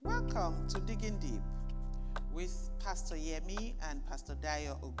Welcome to Digging Deep with Pastor Yemi and Pastor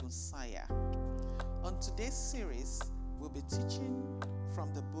Dayo Ogunsanya. On today's series, we'll be teaching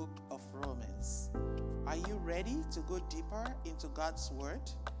from the book of Romans. Are you ready to go deeper into God's Word?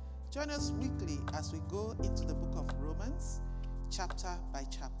 Join us weekly as we go into the book of Romans, chapter by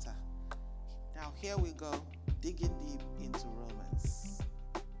chapter. Now here we go, digging deep into Romans.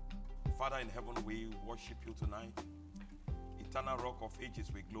 Father in heaven, we worship you tonight. Eternal Rock of Ages,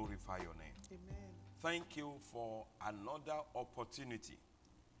 we glorify your name. Amen. Thank you for another opportunity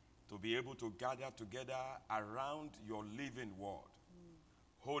to be able to gather together around your living word.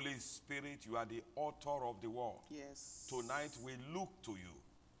 Holy Spirit, you are the author of the word. Yes. Tonight we look to you.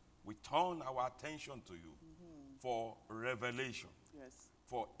 We turn our attention to you for revelation, Yes.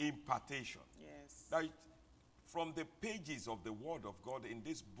 for impartation. Yes. That from the pages of the word of God in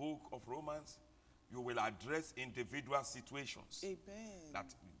this book of Romans, you will address individual situations. Amen.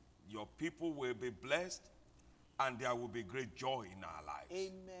 That your people will be blessed and there will be great joy in our lives.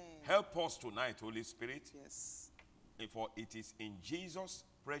 Amen. Help us tonight, Holy Spirit. Yes. For it is in Jesus'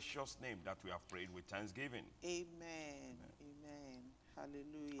 precious name that we have prayed with thanksgiving. Amen. Amen.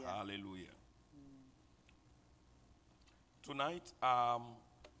 Hallelujah. Hallelujah. Tonight,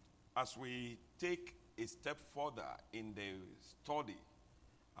 as we take a step further in the study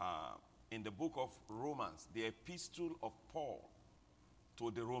in the book of Romans, the epistle of Paul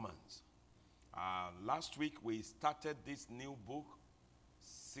to the Romans. Last week we started this new book,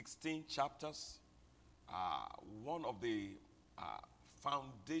 16 chapters, one of the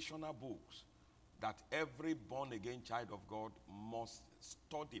foundational books that every born-again child of God must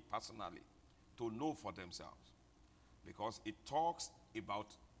study personally to know for themselves. Because it talks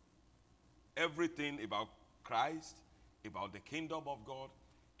about everything about Christ, about the kingdom of God,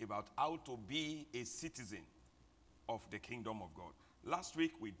 about how to be a citizen of the kingdom of God. Last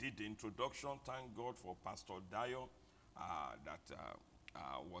week we did the introduction. Thank God for Pastor Dayo that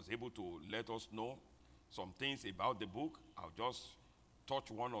was able to let us know some things about the book. I'll just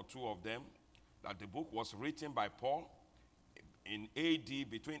touch one or two of them. That the book was written by Paul in AD,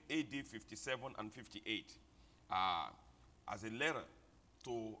 between AD 57 and 58, as a letter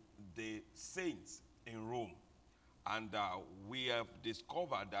to the saints in Rome. And we have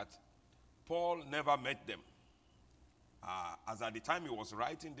discovered that Paul never met them. As at the time he was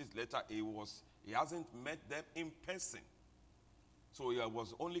writing this letter, he hasn't met them in person. So he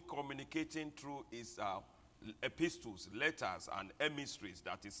was only communicating through his epistles, letters, and emissaries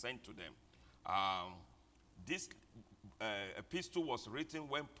that is sent to them. This epistle was written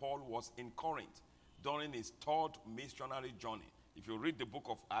when Paul was in Corinth during his third missionary journey. If you read the book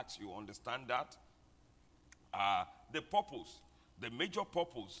of Acts, you understand that. The purpose, the major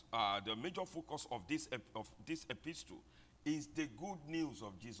purpose, the major focus of this epistle is the good news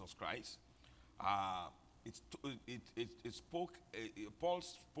of Jesus Christ. Paul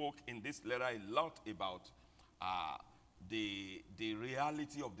spoke in this letter a lot about the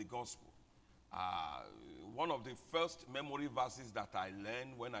reality of the gospel. One of the first memory verses that I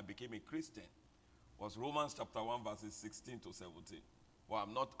learned when I became a Christian was Romans chapter 1 verses 16 to 17. For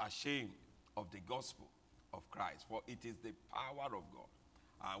I'm not ashamed of the gospel of Christ, for it is the power of God.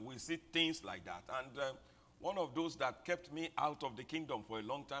 We see things like that. And one of those that kept me out of the kingdom for a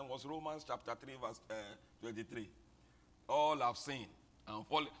long time was Romans chapter 3 verse 23. All have sinned and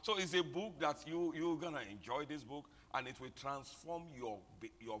fallen. So it's a book that you're going to enjoy this book, and it will transform your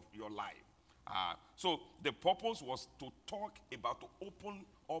life. So the purpose was to talk about, to open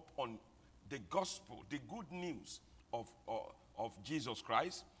up on the gospel, the good news of Jesus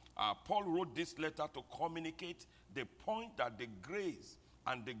Christ. Paul wrote this letter to communicate the point that the grace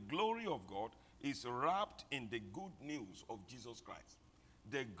and the glory of God is wrapped in the good news of Jesus Christ.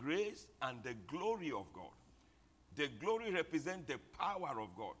 The grace and the glory of God. The glory represents the power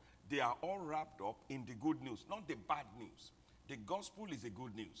of God. They are all wrapped up in the good news, not the bad news. The gospel is a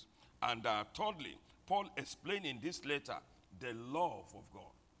good news. And thirdly, Paul explained in this letter the love of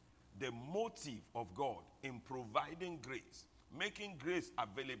God, the motive of God in providing grace, making grace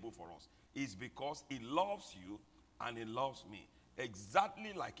available for us, is because he loves you and he loves me,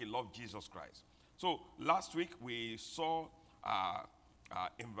 exactly like he loved Jesus Christ. So last week we saw,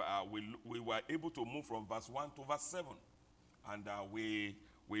 we were able to move from verse 1 to verse 7. And we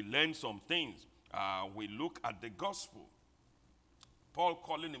learned some things. We look at the gospel. Paul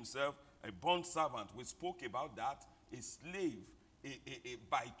calling himself a bond servant. We spoke about that. A slave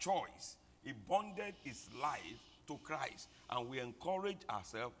by choice. He bonded his life to Christ. And we encourage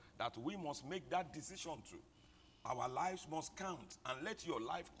ourselves that we must make that decision too. Our lives must count. And let your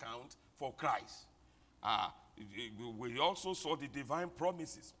life count for Christ. We also saw the divine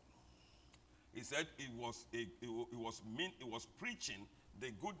promises. He said it was preaching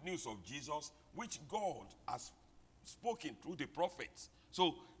the good news of Jesus, which God has spoken through the prophets.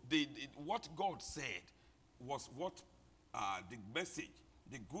 So what God said was what the message,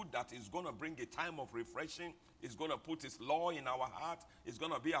 the good that is going to bring a time of refreshing, is going to put his law in our heart, is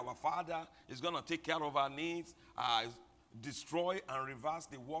going to be our father, is going to take care of our needs, destroy and reverse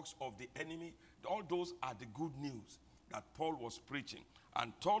the works of the enemy. All those are the good news that Paul was preaching.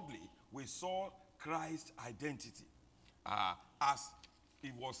 And thirdly, we saw Christ's identity as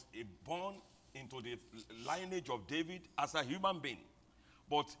he was born into the lineage of David as a human being.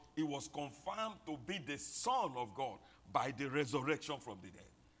 But he was confirmed to be the Son of God by the resurrection from the dead.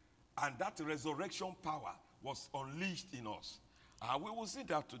 And that resurrection power was unleashed in us. We will see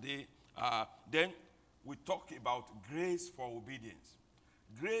that today. Then we talk about grace for obedience.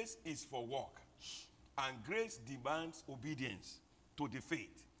 Grace is for work. And grace demands obedience to the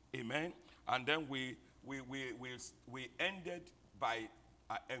faith. Amen. And then we ended by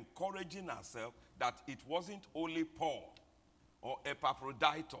encouraging ourselves that it wasn't only Paul or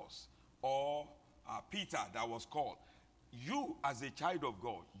Epaphroditus or Peter that was called. You, as a child of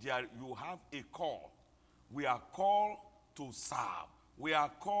God, you have a call. We are called to serve. We are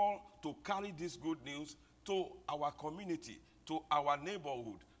called to carry this good news to our community, to our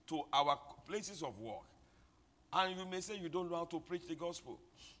neighborhood, to our places of work. And you may say you don't know how to preach the gospel.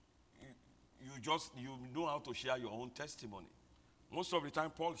 You know how to share your own testimony. Most of the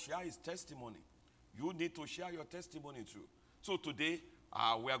time, Paul shares his testimony. You need to share your testimony too. So today,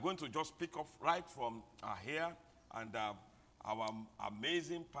 we are going to just pick up right from here, and our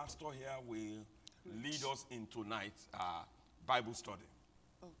amazing pastor here will lead us in tonight's Bible study.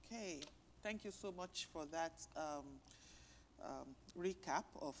 Okay. Thank you so much for that recap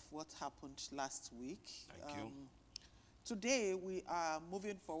of what happened last week. Thank you. Today, we are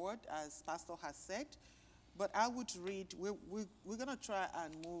moving forward, as Pastor has said. But I would read, we're going to try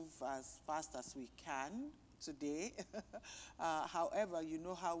and move as fast as we can today. However, you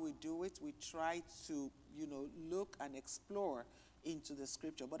know how we do it. We try to, look and explore into the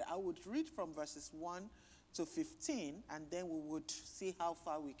scripture. But I would read from verses 1 to 15, and then we would see how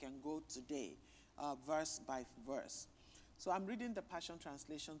far we can go today, verse by verse. So I'm reading the Passion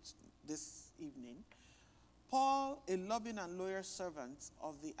Translation this evening. Paul, a loving and loyal servant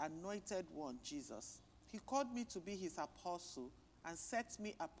of the Anointed One, Jesus, he called me to be his apostle and set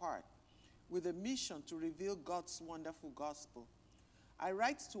me apart with a mission to reveal God's wonderful gospel. I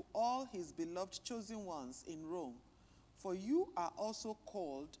write to all his beloved chosen ones in Rome, for you are also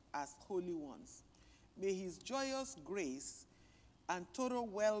called as holy ones. May his joyous grace and total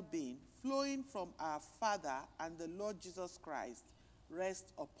well-being flowing from our Father and the Lord Jesus Christ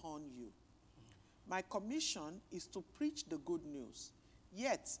rest upon you. My commission is to preach the good news,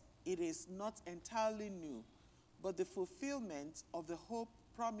 yet it is not entirely new, but the fulfillment of the hope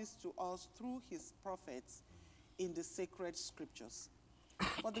promised to us through his prophets in the sacred scriptures.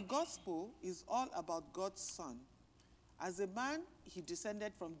 For the gospel is all about God's Son. As a man, he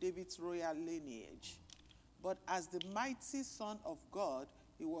descended from David's royal lineage, but as the mighty Son of God,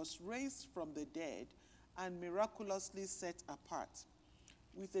 he was raised from the dead and miraculously set apart,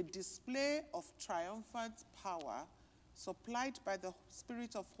 with a display of triumphant power supplied by the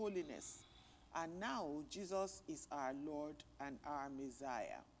Spirit of holiness. And now Jesus is our Lord and our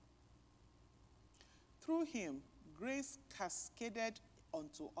Messiah. Through him, grace cascaded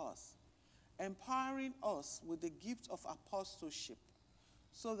unto us, empowering us with the gift of apostleship,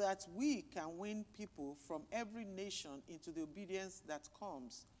 so that we can win people from every nation into the obedience that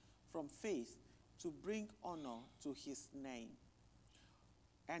comes from faith to bring honor to his name.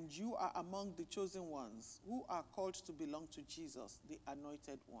 And you are among the chosen ones who are called to belong to Jesus, the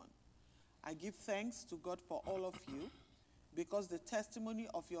Anointed One. I give thanks to God for all of you, because the testimony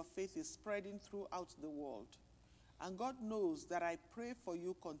of your faith is spreading throughout the world. And God knows that I pray for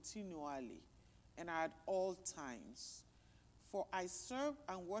you continually and at all times. For I serve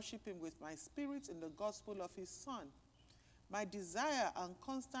and worship him with my spirit in the gospel of his Son. My desire and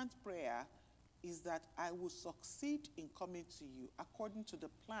constant prayer is that I will succeed in coming to you according to the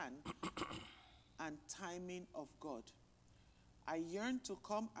plan and timing of God. I yearn to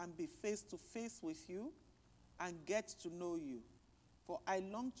come and be face to face with you and get to know you, for I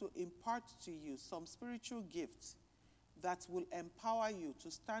long to impart to you some spiritual gifts that will empower you to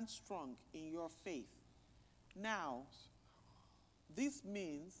stand strong in your faith. Now, this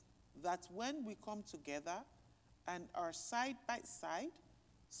means that when we come together and are side by side,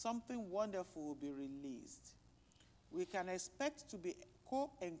 something wonderful will be released. We can expect to be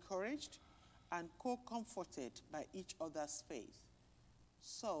co-encouraged and co-comforted by each other's faith.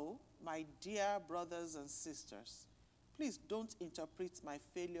 So, my dear brothers and sisters, please don't interpret my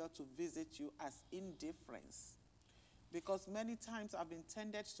failure to visit you as indifference, because many times I've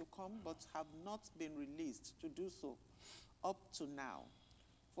intended to come but have not been released to do so up to now.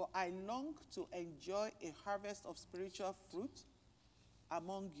 For I long to enjoy a harvest of spiritual fruit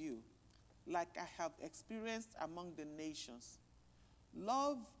among you, like I have experienced among the nations.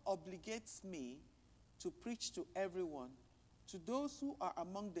 Love obligates me to preach to everyone, to those who are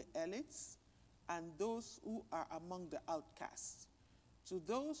among the elites and those who are among the outcasts, to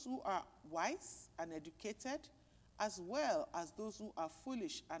those who are wise and educated, as well as those who are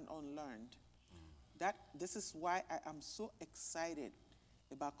foolish and unlearned. This is why I am so excited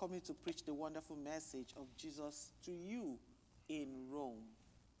about coming to preach the wonderful message of Jesus to you in Rome.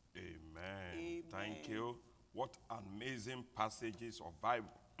 Amen. Amen. Thank you. What amazing passages of Bible.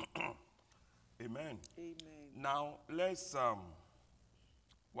 Amen. Amen. Now, let's,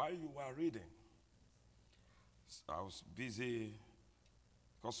 while you were reading, I was busy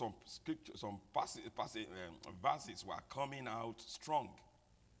because some scripture, verses were coming out strong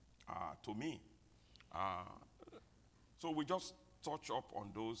to me. So we just touch up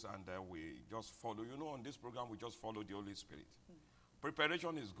on those and then we just follow. You know, on this program, we just follow the Holy Spirit.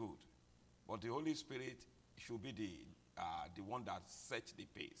 Preparation is good, but the Holy Spirit should be the one that sets the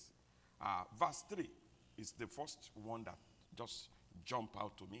pace. Verse 3 is the first one that just jumped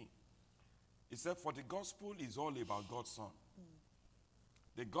out to me. It said, for the gospel is all about God's Son.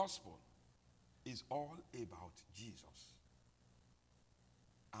 The gospel is all about Jesus.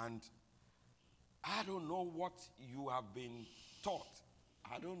 And I don't know what you have been taught.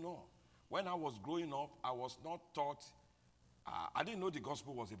 I don't know. When I was growing up, I was not taught, I didn't know the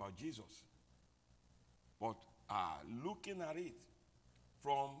gospel was about Jesus. But looking at it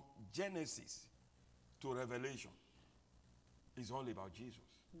from Genesis to Revelation, it's all about Jesus.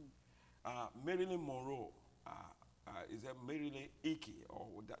 Marilyn Monroe, is that Marilyn Hickey? Or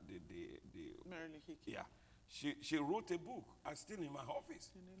Marilyn Hickey. Yeah. She wrote a book. I'm still in my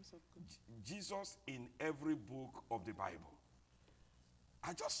office. The names of God. Jesus in every book of the Bible.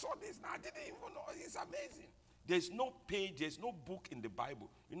 I just saw this now. I didn't even know. It's amazing. There's no page, there's no book in the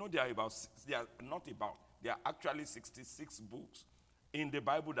Bible. You know, there are actually 66 books in the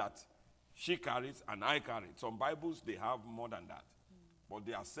Bible that she carries and I carry. Some Bibles, they have more than that. But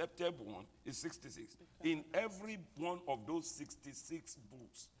the accepted one is 66. In every one of those 66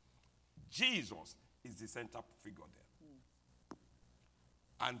 books, Jesus is the center figure there.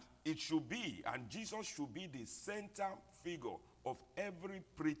 And it should be, and Jesus should be the center figure of every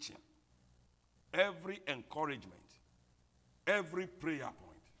preaching, every encouragement, every prayer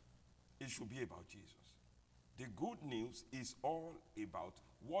point. It should be about Jesus. The good news is all about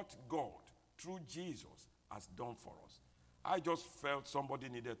what God, through Jesus, has done for us. I just felt somebody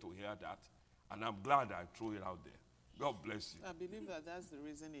needed to hear that, and I'm glad I threw it out there. God bless you. I believe that that's the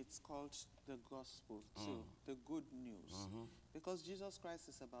reason it's called the gospel too, the good news. Because Jesus Christ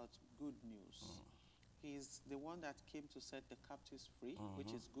is about good news. He's the one that came to set the captives free,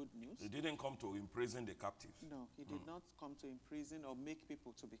 which is good news. He didn't come to imprison the captives. No, he did not come to imprison or make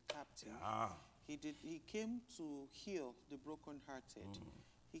people to be captive. Yeah. He came to heal the brokenhearted.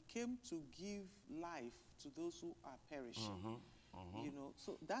 He came to give life to those who are perishing. You know,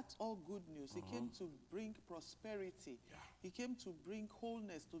 so that's all good news. He came to bring prosperity. Yeah. He came to bring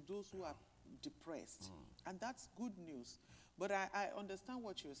wholeness to those who are depressed. And that's good news. But I understand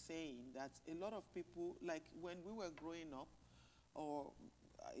what you're saying, that a lot of people, like when we were growing up, or,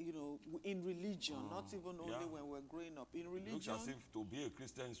 you know, in religion, not even only when we're growing up, in religion. It looks as if to be a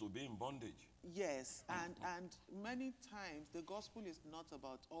Christian is to be in bondage. Yes, and many times the gospel is not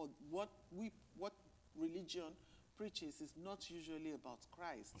about, what religion preaches is not usually about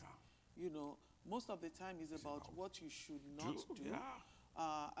Christ. Yeah. You know, most of the time is about what you should not do.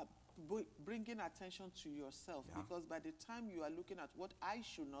 Yeah. Bringing attention to yourself, because by the time you are looking at what I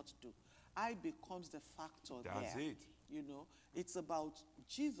should not do, I becomes the factor there. That's it. You know, it's about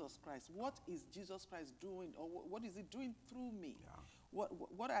Jesus Christ. What is Jesus Christ doing, or what is he doing through me? Yeah.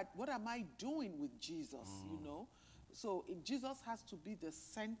 What am I doing with Jesus, you know? So Jesus has to be the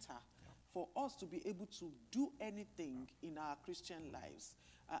center for us to be able to do anything in our Christian lives.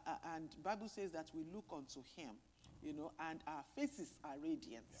 And Bible says that we look unto him, you know, and our faces are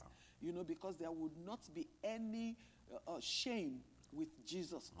radiant, you know, because there would not be any shame with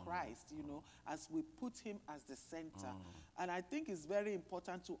Jesus Christ, you know, as we put him as the center. And I think it's very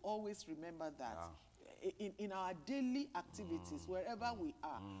important to always remember that in our daily activities, wherever we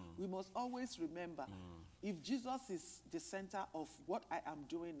are, we must always remember, if Jesus is the center of what I am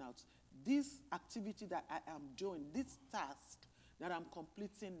doing now, this activity that I am doing, this task that I'm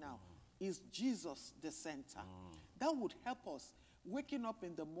completing now is Jesus the center. That would help us waking up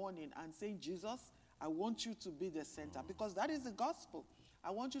in the morning and saying, Jesus, I want you to be the center, because that is the gospel.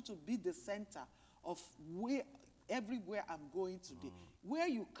 I want you to be the center of everywhere I'm going today. Where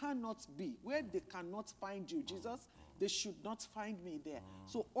you cannot be, where they cannot find you, Jesus, they should not find me there.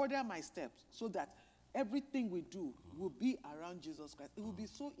 So order my steps so that everything we do will be around Jesus Christ. It will be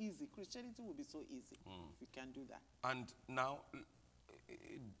so easy. Christianity will be so easy if we can do that. And now,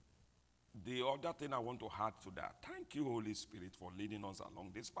 the other thing I want to add to that, thank you, Holy Spirit, for leading us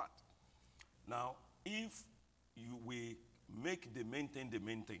along this path. Now, if we make the main thing,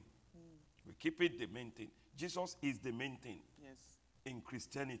 we keep it the main thing. Jesus is the main thing. Yes. In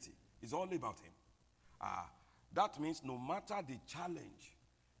Christianity. It's all about him. That means no matter the challenge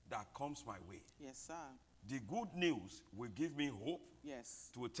that comes my way, Yes, sir. the good news will give me hope. Yes.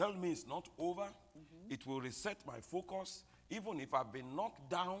 It will tell me it's not over. It will reset my focus. Even if I've been knocked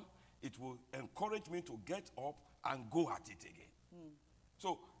down, it will encourage me to get up and go at it again.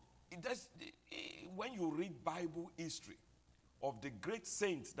 So, when you read Bible history of the great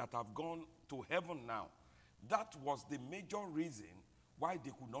saints that have gone to heaven now, that was the major reason why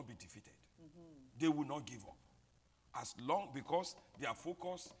they could not be defeated. They will not give up. Because their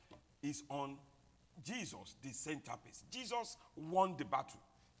focus is on Jesus, the centerpiece. Jesus won the battle.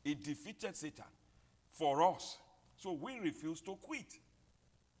 He defeated Satan for us. So we refuse to quit.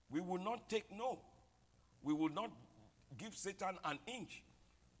 We will not take no. We will not give Satan an inch.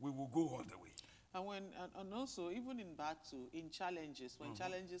 We will go all the way. And also, even in battle, in challenges, when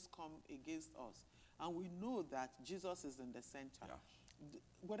challenges come against us, and we know that Jesus is in the center,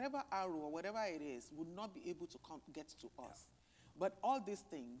 whatever arrow or whatever it is would not be able to get to us. But all these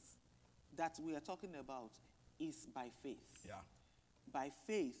things that we are talking about is by faith. Yeah. By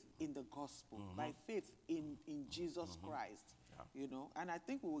faith in the gospel, by faith in Jesus Christ, you know. And I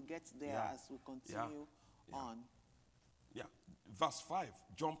think we will get there as we continue on. Yeah. Verse 5,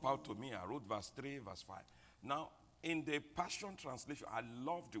 jump out to me. I wrote verse 3, verse 5. Now, in the Passion Translation, I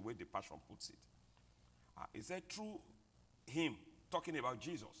love the way the Passion puts it. It said, through him, talking about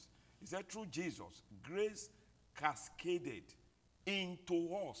Jesus. He said, through Jesus, grace cascaded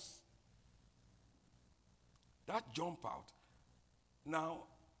into us. That jump out. Now,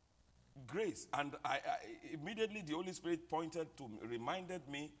 grace, and I immediately the Holy Spirit reminded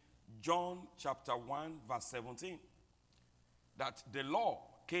me, John chapter 1, verse 17, that the law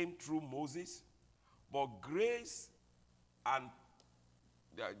came through Moses, but grace and,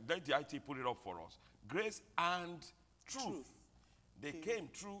 let the IT put it up for us, grace and truth. They came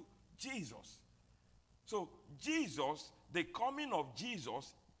through Jesus. So Jesus, the coming of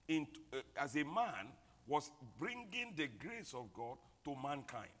Jesus as a man was bringing the grace of God to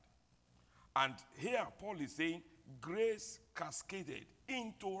mankind. And here Paul is saying grace cascaded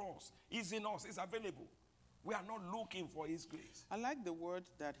into us. Is in us. It's available. We are not looking for his grace. I like the word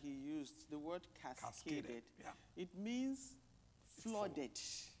that he used, the word cascaded. Yeah. It means flooded,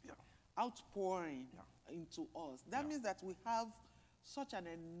 outpouring into us. That means that we have such an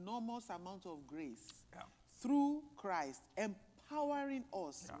enormous amount of grace through Christ, empowering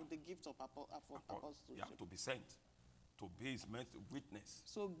us with the gift of apostleship. To be sent, to be his witness.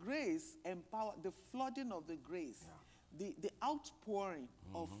 So grace, the flooding of the grace, the outpouring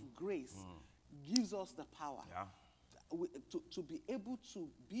of grace gives us the power to be able to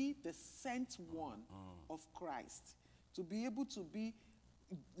be the sent one of Christ, to be able to be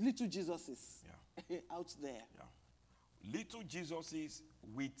little Jesuses out there. Little Jesuses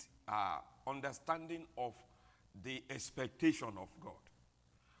with understanding of the expectation of God.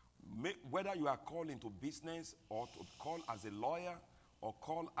 Whether you are called into business or to call as a lawyer or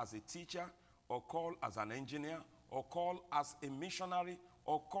call as a teacher or call as an engineer or call as a missionary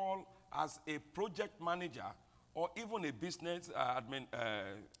or call as a project manager or even a business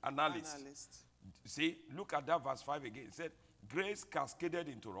analyst. See, look at that verse 5 again. It said, grace cascaded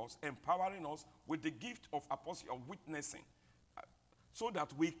into us, empowering us with the gift of apostleship, of witnessing, so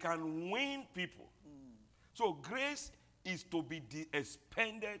that we can win people. So grace is to be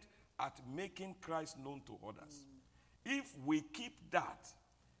expended at making Christ known to others. If we keep that,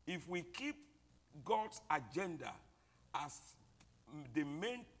 if we keep God's agenda as the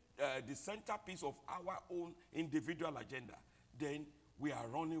main, the centerpiece of our own individual agenda, then we are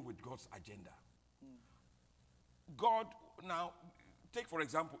running with God's agenda. God, now, take for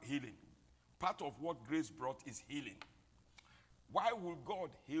example healing. Part of what grace brought is healing. Why will God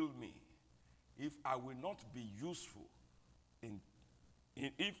heal me if I will not be useful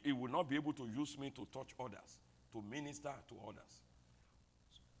if he will not be able to use me to touch others, to minister to others?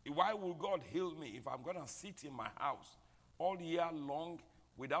 Why will God heal me if I'm going to sit in my house all year long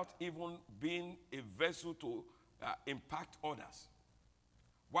without even being a vessel to impact others?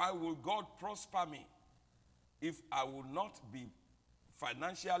 Why will God prosper me if I will not be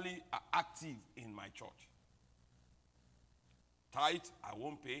financially active in my church? Tithe, I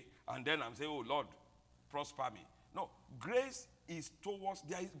won't pay, and then I'm saying, oh Lord, prosper me. No, grace is towards,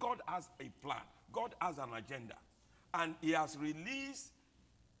 God has a plan. God has an agenda. And he has released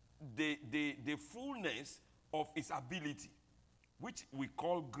the fullness of his ability, which we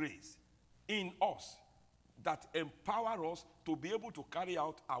call grace, in us, that empower us to be able to carry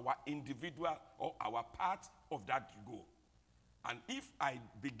out our individual or our part of that goal. And if I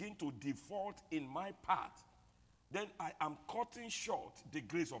begin to default in my part, then I am cutting short the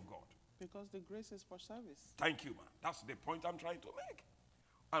grace of God. Because the grace is for service. Thank you, man. That's the point I'm trying to make.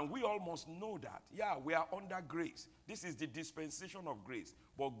 And we all must know that. Yeah, we are under grace. This is the dispensation of grace.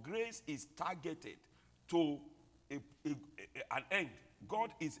 But grace is targeted to an end.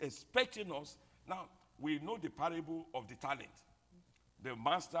 God is expecting us. Now, we know the parable of the talent. The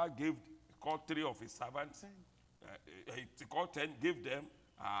master called 3 of his servants. He called 10, gave them,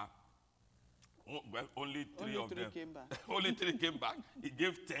 only 3 of them. Came back. Only 3 came back. He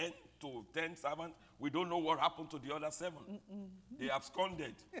gave 10 to 10 servants. We don't know what happened to the other 7. They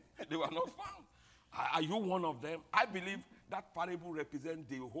absconded. They were not found. Are you one of them? I believe that parable represents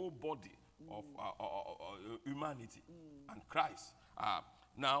the whole body of humanity and Christ.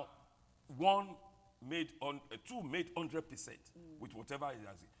 Now, 2 made 100% with whatever he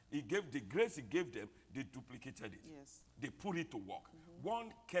has. He gave the grace he gave them, they duplicated it. Yes. They put it to work.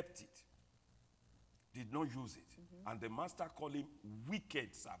 1 kept it, did not use it. And the master called him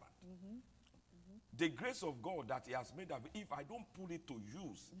wicked servant. The grace of God that he has made, if I don't put it to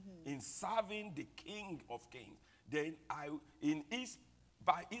use in serving the King of Kings, then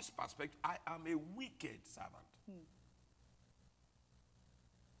by his perspective, I am a wicked servant.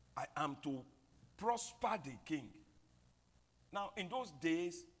 I am to prosper the king. Now, in those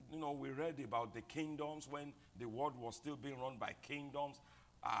days, we read about the kingdoms when the world was still being run by kingdoms.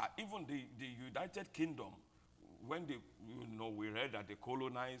 Even the United Kingdom, when we read that they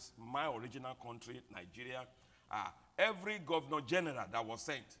colonized my original country, Nigeria, every governor general that was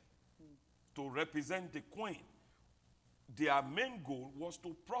sent to represent the queen, their main goal was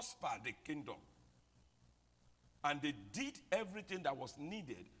to prosper the kingdom. And they did everything that was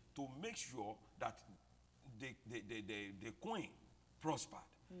needed to make sure that the queen prospered.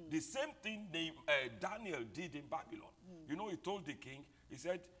 The same thing Daniel did in Babylon. He told the king, he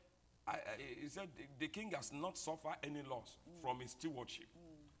said the king has not suffered any loss from his stewardship.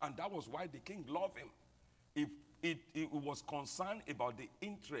 And that was why the king loved him. It was concerned about the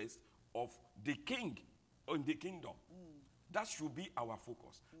interest of the king in the kingdom. That should be our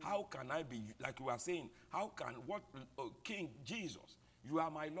focus. How can I be, like we were saying, King Jesus, you are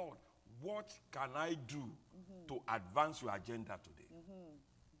my Lord. What can I do to advance your agenda today?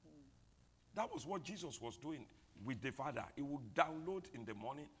 That was what Jesus was doing with the Father. He would download in the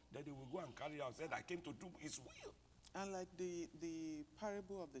morning, then he would go and carry out, said, I came to do his will. And like the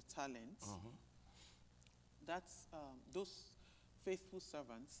parable of the talents, that's those faithful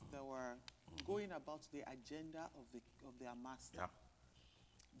servants that were going about the agenda of their master.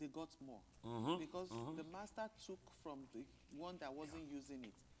 They got more. Because the master took from the one that wasn't using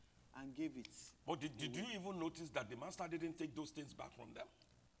it and gave it. But did you even notice that the master didn't take those things back from them?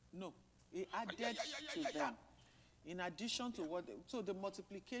 No. He added to them. In addition to so the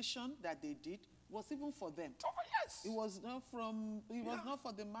multiplication that they did was even for them. Oh, yes. It was not not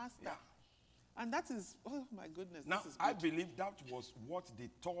for the master. Yeah. And that is, oh my goodness. Now, this is I believe that was what the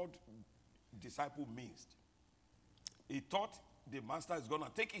 3rd disciple missed. He thought the master is going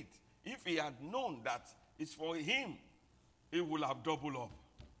to take it. If he had known that it's for him, he would have doubled up.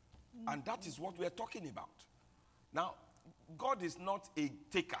 And that is what we are talking about. Now, God is not a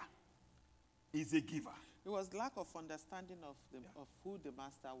taker. He's a giver. It was lack of understanding of who the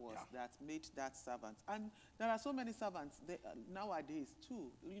master was that made that servant. And there are so many servants nowadays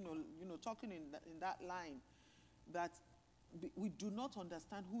too, talking in that line, that we do not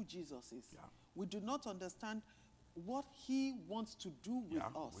understand who Jesus is. Yeah. We do not understand what he wants to do with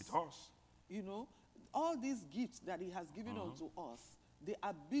us. With us. All these gifts that he has given unto us, the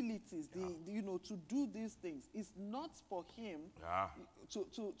abilities, to do these things, is not for him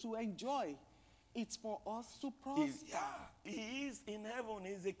to enjoy. It's for us to prosper. He is in heaven.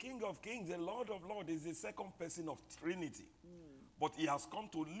 He's the King of Kings, the Lord of Lords. He's the second person of Trinity. But he has come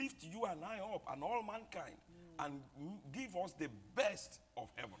to lift you and I up and all mankind and give us the best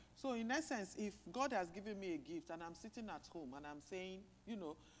of heaven. So in essence, if God has given me a gift and I'm sitting at home and I'm saying,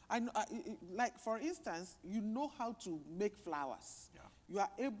 Like for instance, you know how to make flowers. Yeah. You are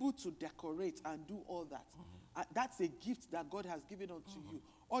able to decorate and do all that. That's a gift that God has given unto you.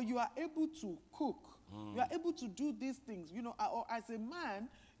 Or you are able to cook. You are able to do these things. You know, or as a man,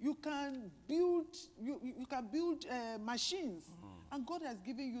 you can build. You can build machines, and God has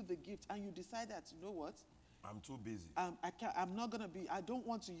given you the gift, and you decide that, you know what? I'm too busy. I'm not going to be, I don't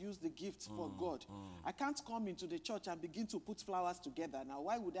want to use the gift for God. I can't come into the church and begin to put flowers together. Now,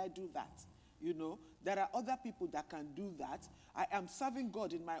 why would I do that? You know, there are other people that can do that. I am serving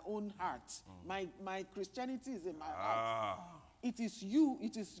God in my own heart. My Christianity is in my heart. It is you,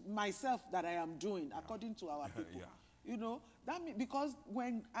 it is myself that I am doing, according to our people. Yeah. You know, that means, because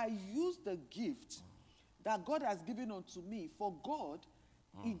when I use the gift that God has given unto me for God,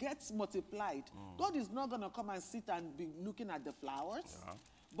 it gets multiplied. God is not going to come and sit and be looking at the flowers. Yeah.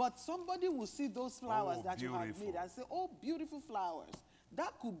 But somebody will see those flowers Oh, that you have beautiful. made and say, oh, beautiful flowers.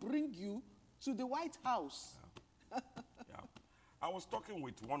 That could bring you to the White House. Yeah. I was talking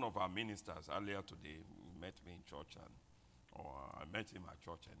with one of our ministers earlier today. He met me in church, or I met him at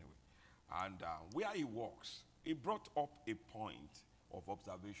church anyway. And where he works, he brought up a point of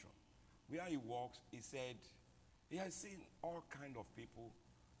observation. Where he works, he said he has seen all kind of people,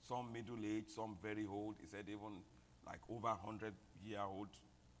 some middle-aged, some very old. He said even like over 100-year-old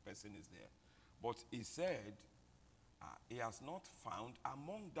person is there. But he said he has not found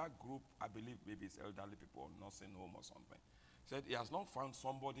among that group, I believe maybe it's elderly people or nursing home or something, said he has not found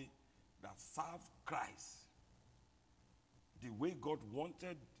somebody that served Christ the way God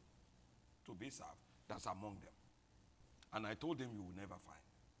wanted to be served. That's among them. And I told him you will never find.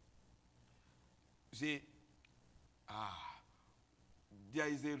 You see, there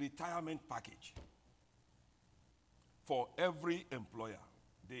is a retirement package for every employer.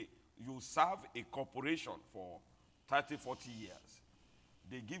 You serve a corporation for 30, 40 years.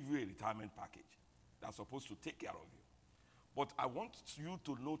 They give you a retirement package that's supposed to take care of you. But I want you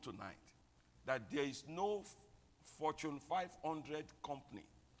to know tonight that there is no Fortune 500 company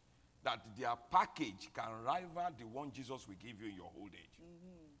that their package can rival the one Jesus will give you in your old age.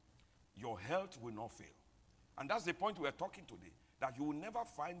 Your health will not fail. And that's the point we're talking today, that you will never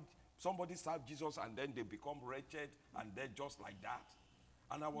find somebody serve Jesus and then they become wretched and they're just like that.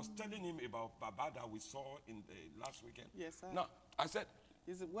 And I was telling him about Baba that we saw in the last weekend. Yes, sir. Now, I said,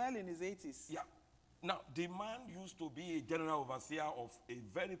 He's well in his 80s. yeah. Now, the man used to be a general overseer of a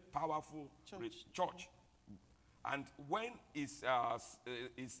very powerful church. And when his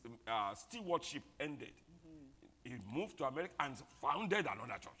stewardship ended, he moved to America and founded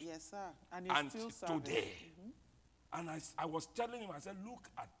another church. Yes, sir. And he's still serving. Today, and I was telling him, I said, look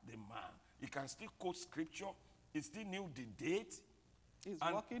at the man. He can still quote scripture. He still knew the date. He's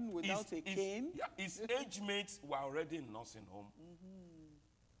walking without a cane. Yeah, his age mates were already in nursing home.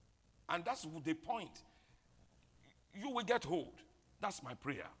 And that's the point. You will get old. That's my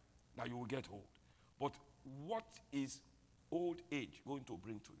prayer, that you will get old. But what is old age going to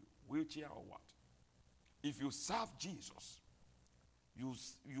bring to you? Wheelchair or what? If you serve Jesus, you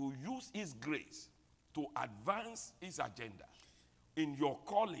use his grace to advance his agenda in your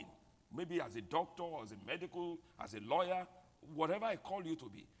calling, maybe as a doctor, as a medical, as a lawyer, whatever I call you to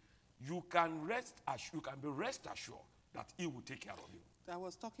be, you can be rest assured that he will take care of you. I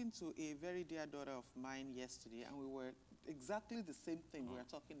was talking to a very dear daughter of mine yesterday, and we were exactly the same thing we were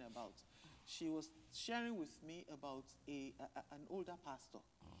talking about. She was sharing with me about an older pastor,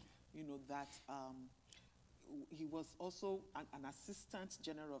 you know, that he was also an assistant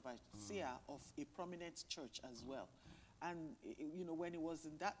general overseer of a prominent church as well. And, you know, when he was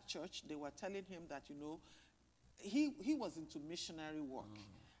in that church, they were telling him that, you know, he was into missionary work.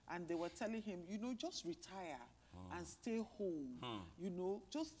 And they were telling him, you know, just retire and stay home. You know,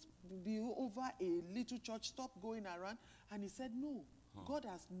 just be over a little church, stop going around. And he said, no, God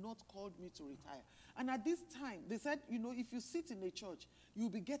has not called me to retire. And at this time, they said, you know, if you sit in a church, you'll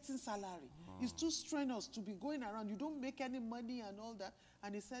be getting salary. It's too strenuous to be going around. You don't make any money and all that.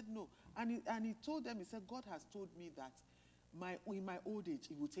 And he said, no. And he told them, he said, God has told me that in my old age,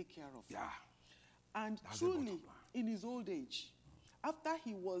 he will take care of me. Yeah. And That's truly, in his old age, after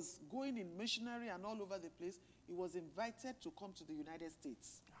he was going in missionary and all over the place, he was invited to come to the United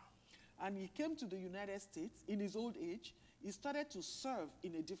States. And he came to the United States in his old age. He started to serve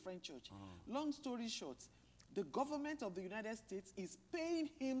in a different church. Long story short, the government of the United States is paying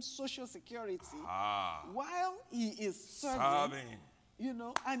him Social Security while he is serving. You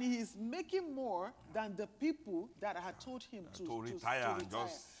know, and he is making more than the people that had told him to retire.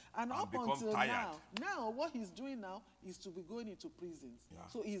 And up until now, what he's doing now is to be going into prisons.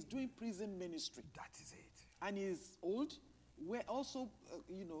 So he's doing prison ministry. That is it. And he's old. were also,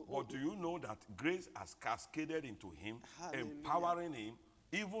 But do you know that grace has cascaded into him, Hallelujah. empowering him,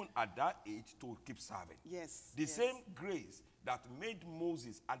 even at that age, to keep serving? yes, The yes. same grace that made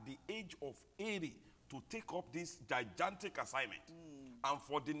Moses at the age of 80 to take up this gigantic assignment. And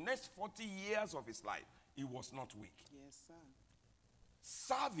for the next 40 years of his life, he was not weak. Yes, sir.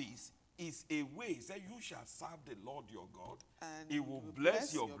 Service is a way. He said, you shall serve the Lord your God. And He will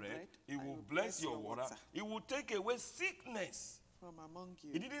bless your bread. He and will bless your water. He will take away sickness. from among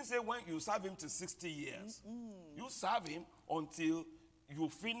you. He didn't say when you serve him to 60 years. You serve him until you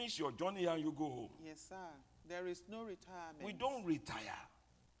finish your journey and you go home. Yes, sir. There is no retirement. We don't retire.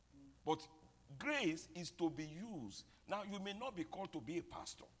 But grace is to be used. Now, you may not be called to be a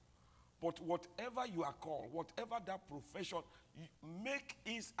pastor. But whatever you are called, whatever that profession, make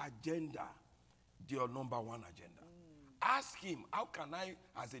his agenda your number one agenda. Ask him, how can I,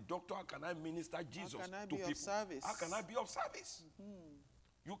 as a doctor, how can I minister Jesus can I to be of people? service? How can I be of service?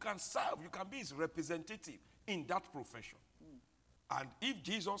 You can serve, you can be his representative in that profession. And if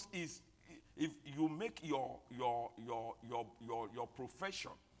Jesus is, if you make your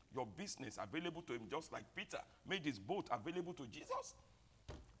profession, your business available to him, just like Peter made his boat available to Jesus,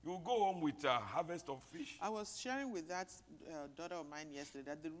 you go home with a harvest of fish. I was sharing with that daughter of mine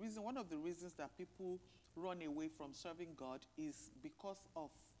yesterday that one of the reasons that people run away from serving God is because of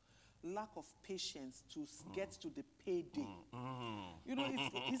lack of patience to get to the payday. You know,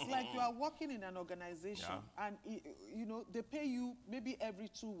 it's like you are working in an organization and, they pay you maybe every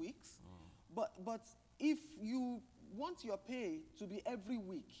 2 weeks. But if you want your pay to be every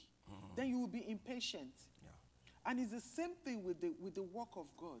week, then you will be impatient. And it's the same thing with the work of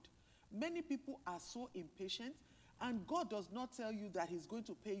God. Many people are so impatient, and God does not tell you that he's going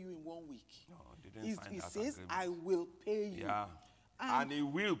to pay you in 1 week. No, didn't sign He that says, agreement. I will pay you. Yeah. And he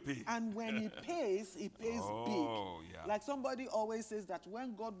will pay. And when he pays Oh, big. yeah. Like somebody always says that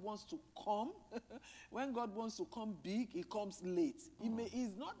when God wants to come, when God wants to come big, he comes late.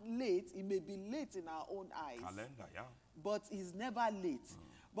 He's not late, he may be late in our own eyes. Calendar, yeah. But he's never late.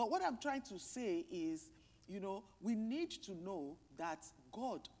 But what I'm trying to say is, we need to know that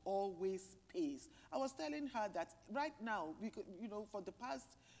God always pays. I was telling her that right now, for the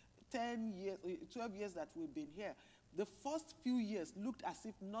past 10 years, 12 years that we've been here, the first few years looked as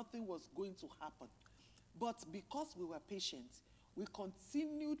if nothing was going to happen. But because we were patient, we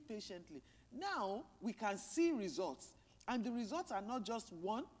continued patiently. Now, we can see results. And the results are not just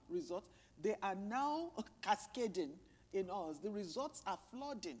one result. They are now cascading in us. The results are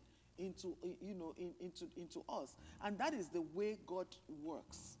flooding into us. And that is the way God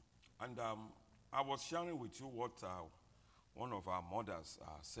works. And I was sharing with you what one of our mothers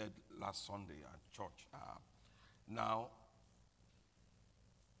said last Sunday at church. Now,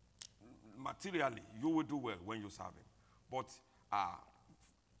 materially, you will do well when you serve him. But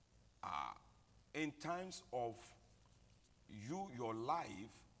in times of your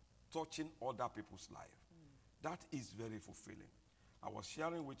life touching other people's life, that is very fulfilling. I was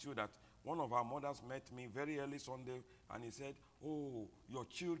sharing with you that one of our mothers met me very early Sunday, and he said, oh, your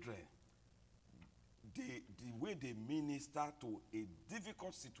children, the way they minister to a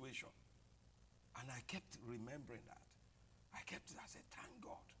difficult situation. And I kept remembering that. I said, thank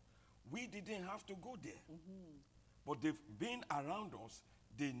God. We didn't have to go there. But they've been around us.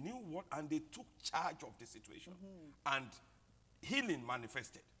 They knew what, and they took charge of the situation. And healing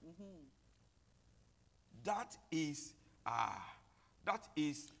manifested. That is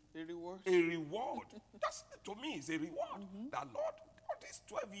A reward. a reward. That's, to me, is a reward. That Lord, all these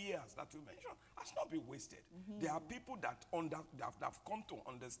 12 years that you mentioned has not been wasted. There are people that have come to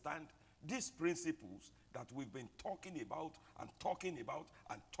understand these principles that we've been talking about and talking about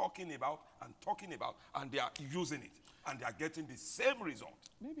and talking about and talking about, and they are using it, and they are getting the same result.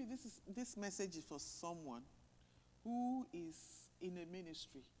 Maybe this message is for someone who is in a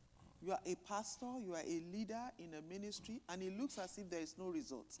ministry. You are a pastor, you are a leader in a ministry, and it looks as if there is no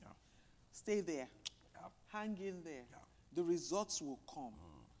result. Stay there. Hang in there. The results will come.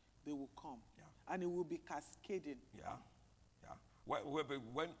 They will come. And it will be cascading.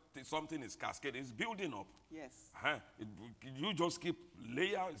 When something is cascading, it's building up. Yes. You just keep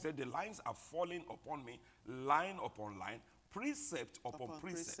layer. He said, the lines are falling upon me, line upon line, precept upon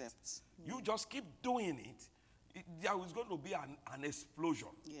precept. You just keep doing it. There is going to be an explosion.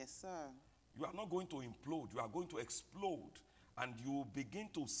 Yes, sir. You are not going to implode. You are going to explode. And you begin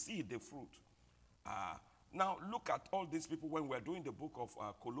to see the fruit. Now, look at all these people when we're doing the book of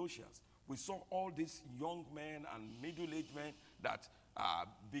Colossians. We saw all these young men and middle-aged men that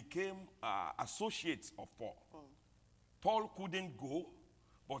became associates of Paul. Paul couldn't go,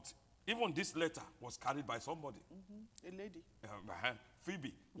 but Even this letter was carried by somebody. A lady.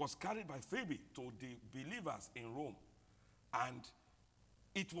 Phoebe was carried by Phoebe to the believers in Rome. And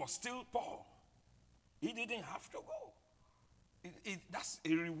it was still Paul. He didn't have to go. That's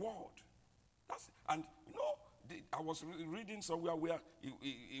a reward. And you know, I was reading somewhere where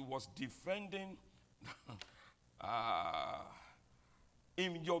he was defending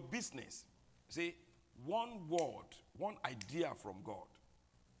in your business. See, one word, one idea from God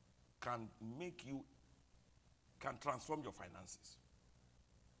can transform your finances.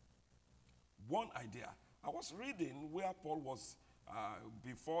 One idea. I was reading where Paul was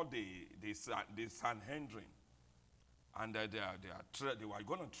before the Sanhedrin, and they were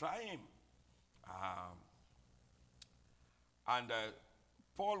going to try him.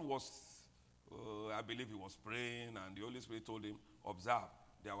 Paul was, I believe he was praying, and the Holy Spirit told him, observe,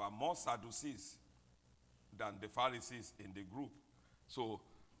 there were more Sadducees than the Pharisees in the group. So,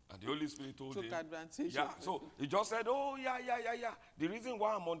 and the Holy Spirit told him. Took advantage. Yeah, so he just said, oh, yeah. The reason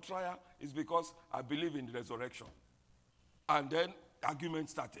why I'm on trial is because I believe in the resurrection. And then argument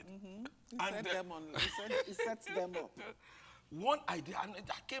started. He sets them up. One idea, and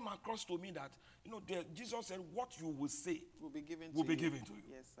that came across to me that, you know, Jesus said, what you will say will be given to you.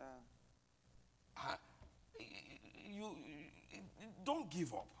 Yes, sir. You don't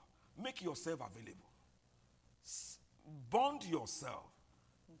give up. Make yourself available. Bond yourself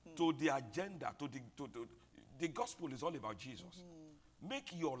to the agenda, to the gospel is all about Jesus.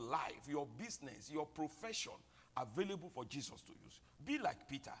 Make your life, your business, your profession available for Jesus to use. Be like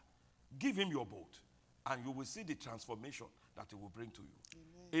Peter. Give him your boat, and you will see the transformation that it will bring to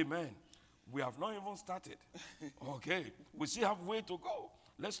you. Amen. We have not even started. Okay. We still have way to go.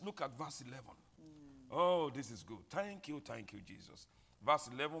 Let's look at verse 11. Oh, this is good. Thank you, Jesus. Verse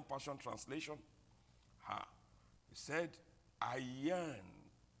 11, Passion Translation. He said, I yearn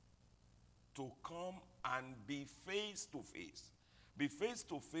to come and be face to face. Be face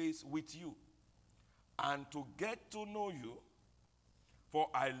to face with you. And to get to know you. For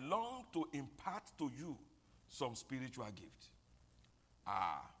I long to impart to you some spiritual gift.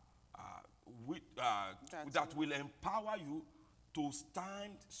 That will empower you to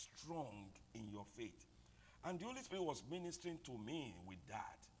stand strong in your faith. And the Holy Spirit was ministering to me with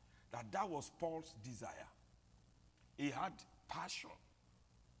that was Paul's desire. He had passion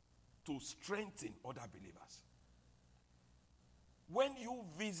to strengthen other believers. When you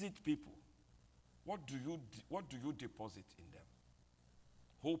visit people, what do you deposit in them?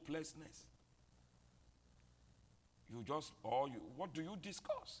 Hopelessness. What do you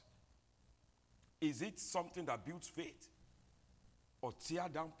discuss? Is it something that builds faith or tear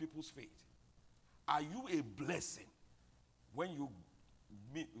down people's faith? Are you a blessing when you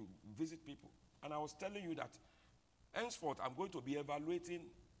visit people? And I was telling you that henceforth I'm going to be evaluating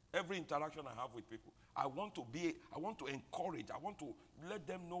every interaction I have with people. I want to encourage, I want to let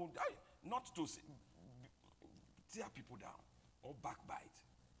them know not to tear people down or backbite.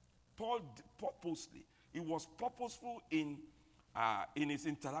 Paul purposely, he was purposeful in his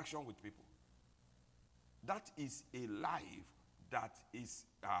interaction with people. That is a life that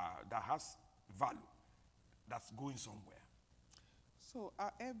has value, that's going somewhere. So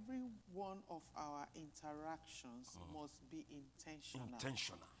every one of our interactions must be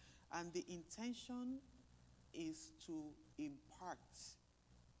intentional. And the intention is to impart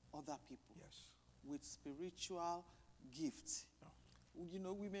other people with spiritual gifts. Yeah. You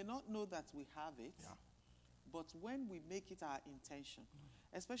know, we may not know that we have it, but when we make it our intention,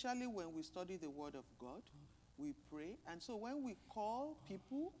 especially when we study the Word of God, we pray. And so when we call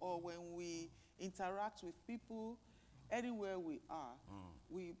people or when we interact with people, anywhere we are,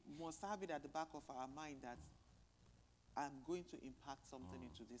 we must have it at the back of our mind that I'm going to impact something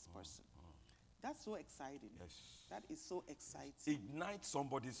into this person. That's so exciting. Yes. That is so exciting. Ignite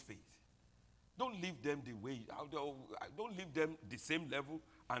somebody's faith. Don't leave them don't leave them the same level,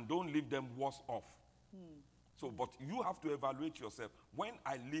 and don't leave them worse off. So, but you have to evaluate yourself. When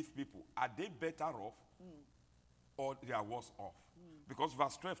I leave people, are they better off or they are worse off? Because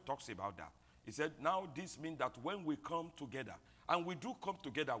verse 12 talks about that. He said, now this means that when we come together, and we do come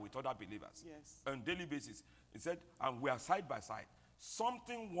together with other believers on a daily basis, he said, and we are side by side,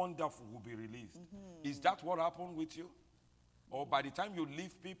 something wonderful will be released. Is that what happened with you? Or by the time you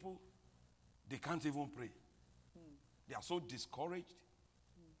leave people, they can't even pray. They are so discouraged.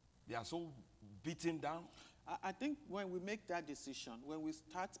 They are so beaten down. I think when we make that decision, when we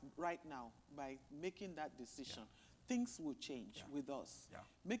start right now by making that decision, things will change with us. Yeah.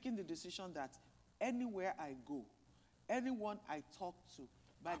 Making the decision that anywhere I go, anyone I talk to,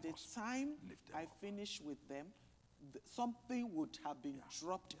 by the time I finish with them, something would have been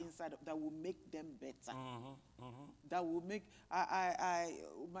dropped inside of, that will make them better. That will make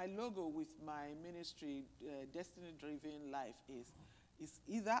my logo with my ministry, Destiny Driven Life, is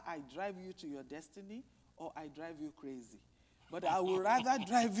either I drive you to your destiny or I drive you crazy. But I would rather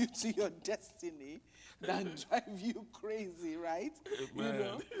drive you to your destiny than drive you crazy, right? You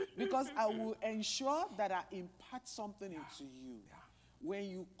know, because I will ensure that I impart something into you. When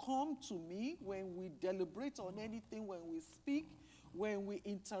you come to me, when we deliberate on anything, when we speak, when we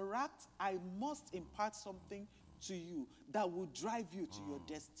interact, I must impart something to you that will drive you to your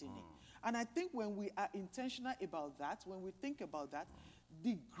destiny. And I think when we are intentional about that, when we think about that,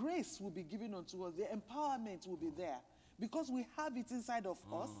 the grace will be given unto us, the empowerment will be there. Because we have it inside of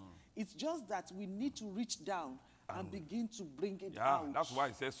us, it's just that we need to reach down and begin to bring it out. Yeah, that's why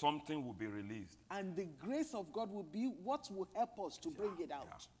it says something will be released. And the grace of God will be what will help us to bring it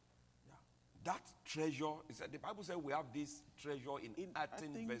out. That treasure, the Bible says we have this treasure in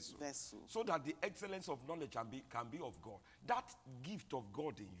earthen vessels, so that the excellence of knowledge can be of God. That gift of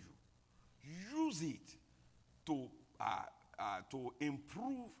God in you, use it to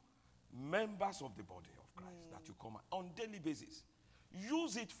improve members of the body of Christ that you come on daily basis.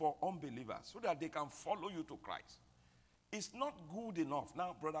 Use it for unbelievers so that they can follow you to Christ. It's not good enough.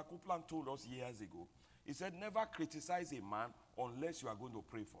 Now, Brother Copeland told us years ago, he said, never criticize a man unless you are going to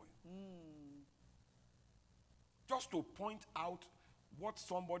pray for him. Just to point out what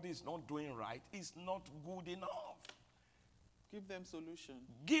somebody is not doing right is not good enough. Give them solution.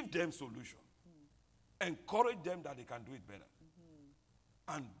 Give them solution. Encourage them that they can do it better.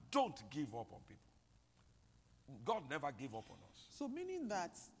 And don't give up on people. God never gave up on us. So meaning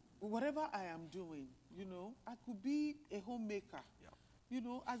that whatever I am doing, you know, I could be a homemaker. You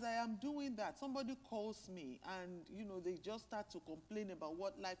know, as I am doing that, somebody calls me and, you know, they just start to complain about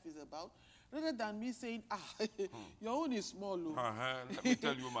what life is about. Rather than me saying, your own is small. Let me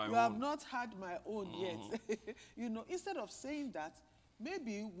tell you my own. You have not had my own yet. You know, instead of saying that,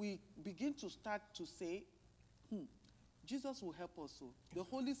 maybe we begin to start to say, Jesus will help us. The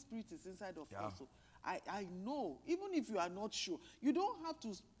Holy Spirit is inside of us. I know, even if you are not sure, you don't have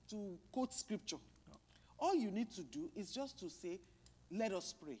to quote scripture. All you need to do is just to say, let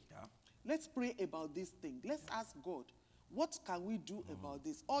us pray. Let's pray about this thing. Let's ask God, what can we do about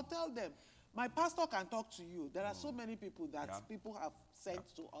this? Or tell them, my pastor can talk to you. There are so many people that people have sent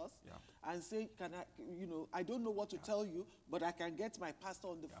to us and say, can I, you know, I don't know what to tell you, but I can get my pastor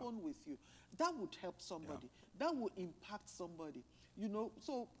on the phone with you. That would help somebody. That would impact somebody. You know,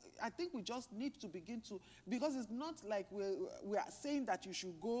 so I think we just need to begin to, because it's not like we are saying that you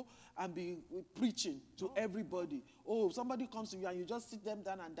should go and be preaching to everybody. Oh, somebody comes to you and you just sit them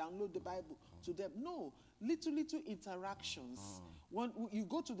down and download the Bible to them. No, little interactions. When you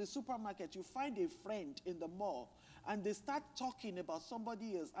go to the supermarket, you find a friend in the mall and they start talking about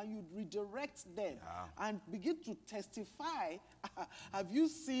somebody else and you redirect them and begin to testify. Have you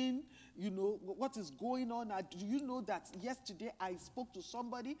seen, you know, what is going on? Do you know that yesterday I spoke to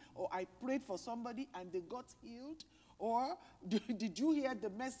somebody or I prayed for somebody and they got healed? Or did you hear the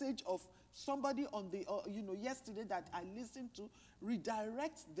message of somebody on the, you know, yesterday that I listened to?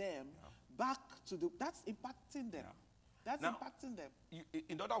 Redirect them back to the, that's impacting them. That's now, impacting them.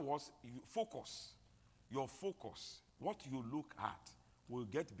 In other words, you focus. Your focus, what you look at, will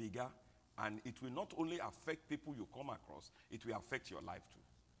get bigger, and it will not only affect people you come across, it will affect your life too.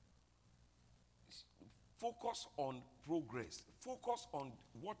 Focus on progress. Focus on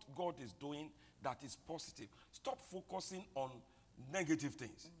what God is doing that is positive. Stop focusing on negative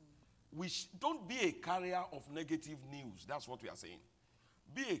things. Don't be a carrier of negative news. That's what we are saying.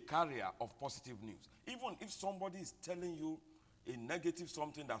 Be a carrier of positive news. Even if somebody is telling you a negative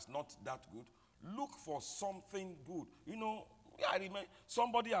something that's not that good, look for something good. You know, I remember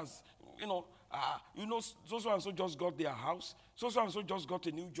somebody has, so and so just got their house, so and so just got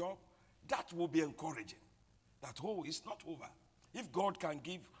a new job. That will be encouraging. That, it's not over. If God can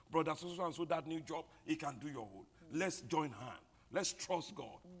give brother so and so that new job, he can do your own. Let's join hands. Let's trust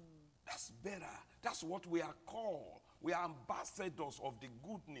God. That's better. That's what we are called. We are ambassadors of the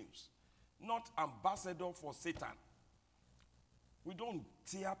good news, not ambassador for Satan. We don't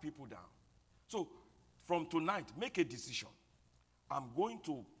tear people down. So, from tonight, make a decision. I'm going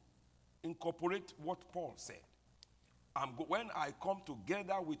to incorporate what Paul said. When I come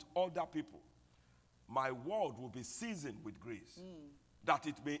together with other people, my word will be seasoned with grace, that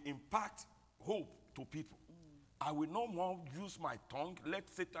it may impact hope to people. I will no more use my tongue. Let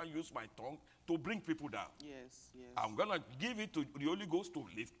Satan use my tongue to bring people down. Yes. I'm going to give it to the Holy Ghost to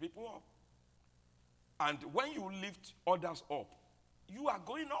lift people up. And when you lift others up, you are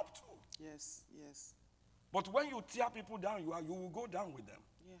going up too. Yes. But when you tear people down, you will go down with them.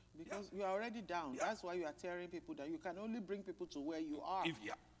 Yeah, because you are already down. Yeah. That's why you are tearing people down. You can only bring people to where you are.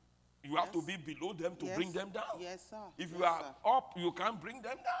 You have to be below them to bring them down. Yes, sir. If you are up, you can't bring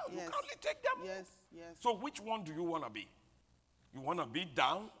them down. Yes. You can only take them up. Yes, yes. So which one do you want to be? You want to be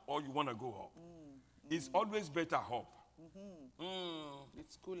down or you want to go up? It's always better up.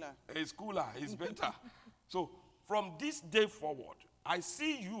 It's cooler. It's cooler. It's better. So from this day forward, I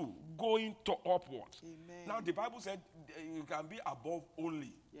see you going to upward. Amen. Now the Bible said you can be above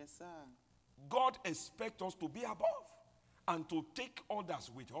only. Yes, sir. God expects us to be above and to take others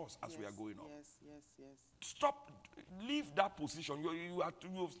with us as we are going up. Yes, yes, yes. Stop, leave that position. You have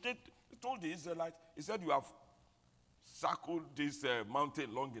told the Israelites, he said you have circled this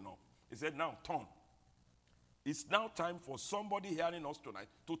mountain long enough. He said now turn. It's now time for somebody hearing us tonight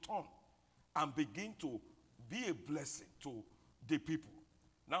to turn and begin to be a blessing to the people.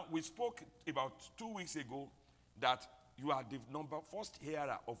 Now, we spoke about 2 weeks ago that you are the first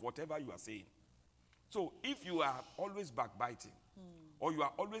hearer of whatever you are saying. So, if you are always backbiting or you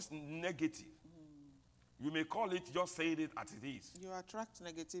are always negative, you may call it just saying it as it is. You attract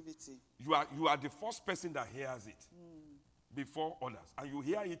negativity. You are the first person that hears it before others. And you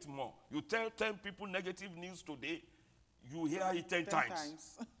hear it more. You tell 10 people negative news today, you hear it 10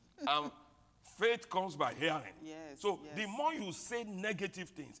 times. Faith comes by hearing. Yes. So the more you say negative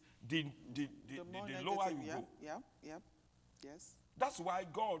things, the lower you go. Yeah. Yes. That's why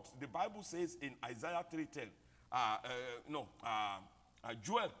God, the Bible says in Isaiah 3:10,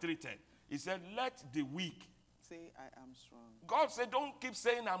 Joel 3:10, he said, let the weak say, I am strong. God said, don't keep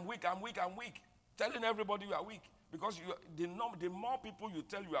saying I'm weak, I'm weak, I'm weak. Telling everybody you are weak. Because the more people you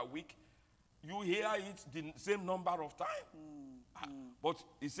tell you are weak, you hear it the same number of times. But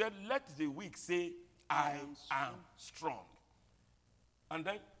he said, let the weak say, I am strong. And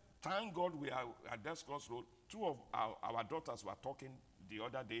then, thank God we are at this crossroad. Two of our daughters were talking the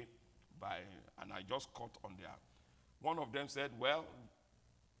other day, and I just caught on there. One of them said, well,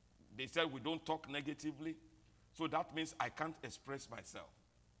 they said we don't talk negatively, so that means I can't express myself.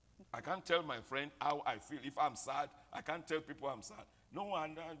 I can't tell my friend how I feel. If I'm sad, I can't tell people I'm sad. No,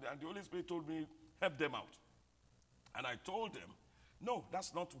 and the Holy Spirit told me, help them out. And I told them, no,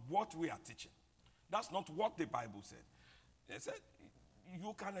 that's not what we are teaching. That's not what the Bible said. They said,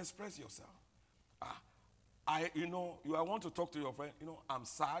 you can express yourself. I want to talk to your friend, I'm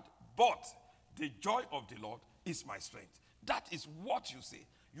sad, but the joy of the Lord is my strength. That is what you say.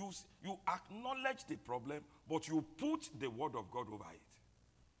 You acknowledge the problem, but you put the word of God over it.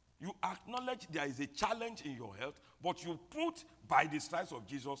 You acknowledge there is a challenge in your health, but you put, by the stripes of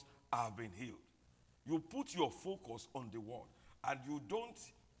Jesus, I have been healed. You put your focus on the word, and you don't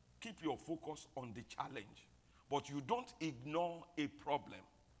keep your focus on the challenge, but you don't ignore a problem.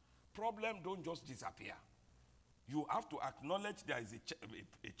 Problem don't just disappear. You have to acknowledge there is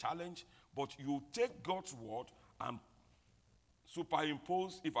a challenge, but you take God's word and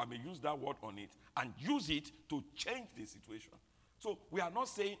superimpose, if I may use that word, on it, and use it to change the situation. So we are not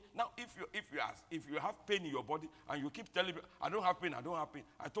saying, now if you have pain in your body and you keep telling me, I don't have pain,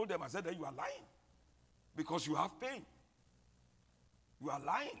 I told them, I said that you are lying. Because you have pain. You are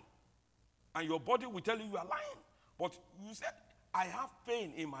lying. And your body will tell you you are lying. But you said, I have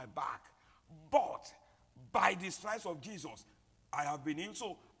pain in my back. But by the stripes of Jesus, I have been healed.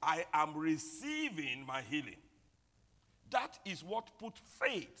 So I am receiving my healing. That is what put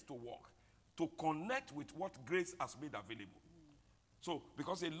faith to work. To connect with what grace has made available. So,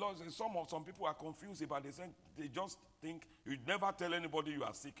 because some people are confused about it, they just think you never tell anybody you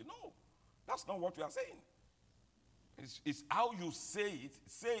are sick. No, that's not what we are saying. It's how you say it.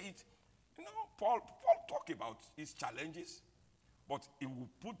 Say it. Paul talked about his challenges, but he will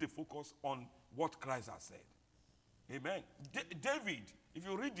put the focus on what Christ has said. Amen. David, if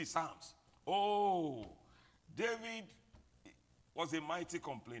you read the Psalms, David was a mighty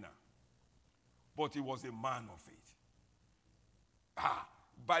complainer, but he was a man of faith.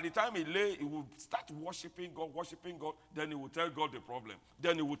 By the time he would start worshiping God, then he would tell God the problem.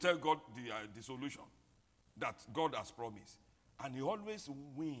 Then he would tell God the solution that God has promised. And he always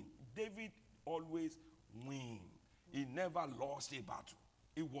win. David always win. He never lost a battle.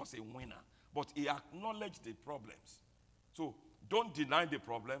 He was a winner. But he acknowledged the problems. So don't deny the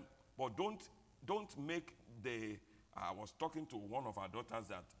problem, but don't make I was talking to one of our daughters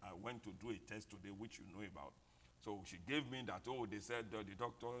that I went to do a test today, which you know about. So she gave me that, they said, the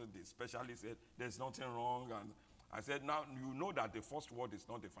doctor, the specialist said, there's nothing wrong. And I said, now you know that the first word is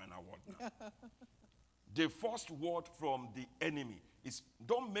not the final word now. The first word from the enemy is,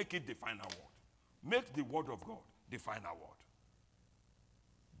 don't make it the final word. Make the word of God the final word.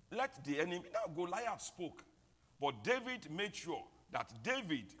 let the enemy. Now Goliath spoke, but David made sure that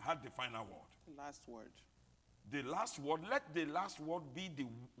David had the final word. Last word. The last word, let the last word be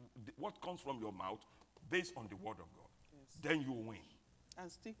what comes from your mouth based on the word of God. Yes. Then you win.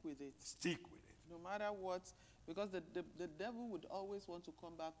 And stick with it. Stick with it. No matter what, because the devil would always want to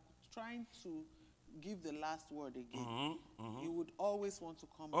come back trying to give the last word again. He would always want to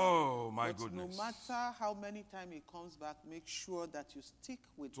come back. Oh, my But goodness. no matter how many times he comes back, make sure that you stick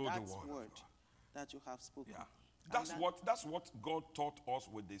with To that the word of word God. that you have spoken. Yeah. And That's what God taught us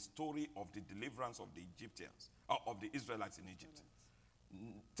with the story of the deliverance of the Egyptians, of the Israelites in Egypt.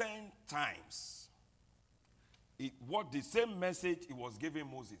 10 times. What the same message he was giving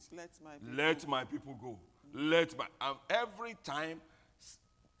Moses. Let my people go. Every time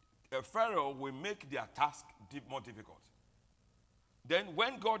Pharaoh will make their task more difficult. Then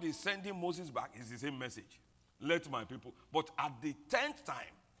when God is sending Moses back, it's the same message. Let my people. But at the 10th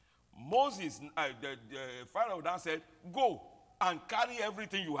time, Moses, the Pharaoh now said, go and carry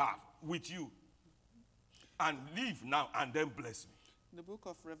everything you have with you and leave now and then bless me. In the book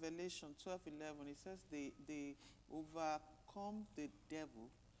of Revelation 12:11, it says they overcome the devil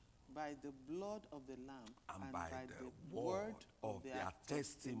by the blood of the Lamb and by the word of their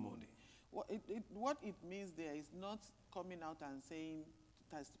testimony. What it means there is not coming out and saying,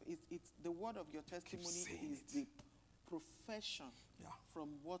 it's the word of your testimony is the profession from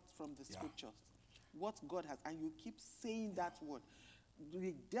the scriptures. What God has, and you keep saying that word.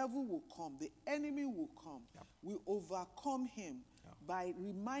 The devil will come, the enemy will come. We overcome him by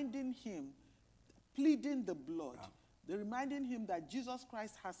reminding him, pleading the blood, reminding him that Jesus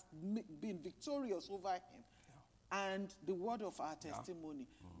Christ has been victorious over him, and the word of our testimony.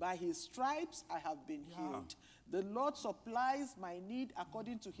 By his stripes I have been healed. The Lord supplies my need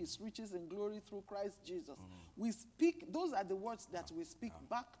according to his riches and glory through Christ Jesus. We speak, those are the words that we speak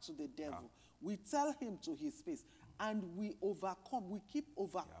back to the devil. We tell him to his face, and we overcome. We keep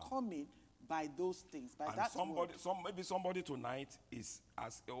overcoming by those things. By and that word. Maybe somebody tonight is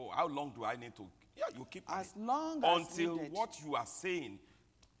how long do I need to? Yeah, you keep as long as until needed. What you are saying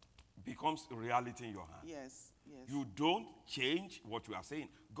becomes reality in your hand. Yes, yes. You don't change what you are saying.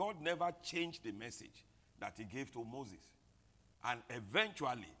 God never changed the message that he gave to Moses. And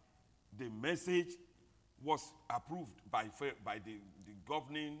eventually, the message was approved by the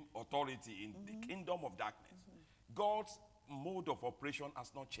governing authority in the kingdom of darkness. God's mode of operation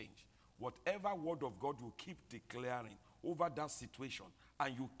has not changed. Whatever word of God you keep declaring over that situation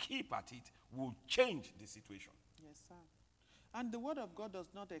and you keep at it will change the situation. Yes, sir. And the word of God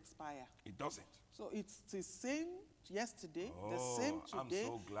does not expire. It doesn't. So it's the same yesterday, the same today, I'm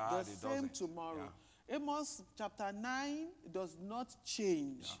so glad the it same doesn't. tomorrow. Amos chapter 9 does not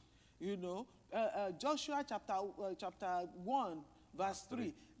change. You know, Joshua chapter 1 verse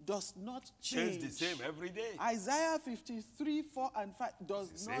 3 does not change. Change the same every day. Isaiah 53, 4 and 5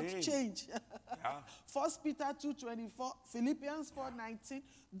 does not change. 1 Peter 2:24, Philippians 4:19,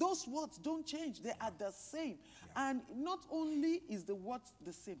 those words don't change. They are the same. And not only is the word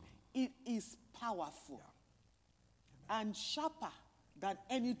the same, it is powerful and sharper than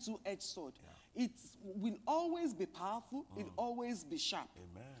any two-edged sword. It will always be powerful. It will always be sharp.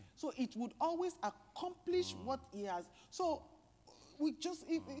 Amen. So it would always accomplish what he has. So we just,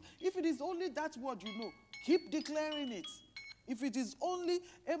 if it is only that word, you know, keep declaring it. If it is only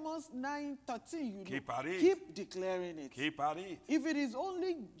Amos 9:13, keep declaring it. Keep at it. If it is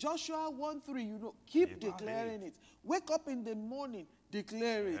only Joshua 1:3, you know, keep declaring it. Wake up in the morning,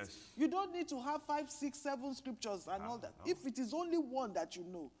 declare it. You don't need to have 5, 6, 7 scriptures and all that. No. If it is only one that you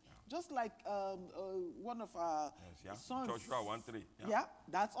know, just like one of our sons. Joshua 1:3. Yeah,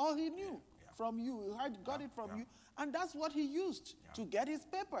 that's all he knew from you. He got it from you. And that's what he used to get his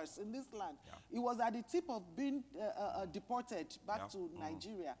papers in this land. He was at the tip of being deported back to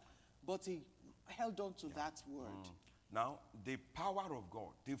Nigeria, but he held on to that word. Now, the power of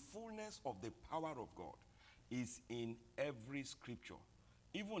God, the fullness of the power of God is in every scripture.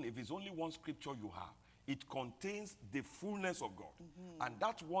 Even if it's only one scripture you have, it contains the fullness of God. And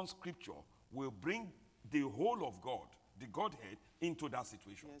that one scripture will bring the whole of God, the Godhead, into that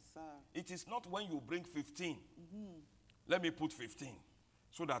situation. Yes, sir. It is not when you bring 15. Let me put 15.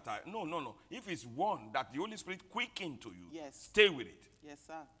 So that no. If it's one that the Holy Spirit quicken to you, stay with it. Yes,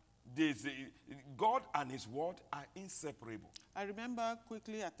 sir. God and his word are inseparable. I remember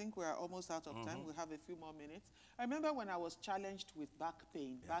quickly, I think we're almost out of time. We have a few more minutes. I remember when I was challenged with back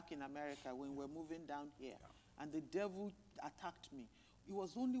pain back in America when we were moving down here, and the devil attacked me. It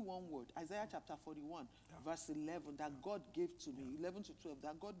was only one word, Isaiah chapter 41, verse 11, that God gave to me, 11 to 12,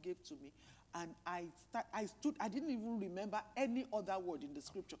 that God gave to me. And I stood, I didn't even remember any other word in the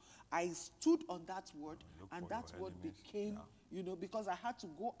scripture. I stood on that word, and that word became, because I had to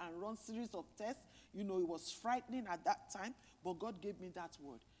go and run series of tests. It was frightening at that time, but God gave me that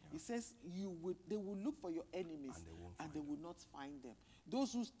word. He says, they will look for your enemies, and they will not find them.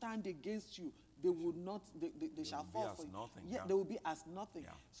 Those who stand against you, they will not, they shall fall for you. They will be as nothing.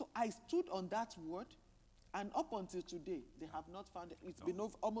 Yeah. So I stood on that word, and up until today, they have not found it. It's been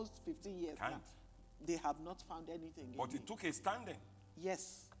almost 15 years now. They have not found anything. But it took a standing.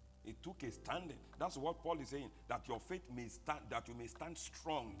 Yes. It took a standing. That's what Paul is saying, that your faith may stand, that you may stand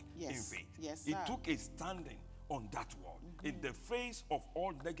strong in faith. Yes, it took a standing on that word in the face of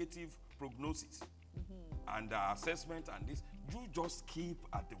all negative prognosis and assessment and this. You just keep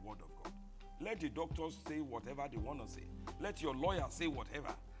at the word of God. Let the doctors say whatever they want to say. Let your lawyer say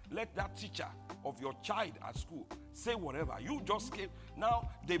whatever. Let that teacher of your child at school say whatever. You just keep. Now,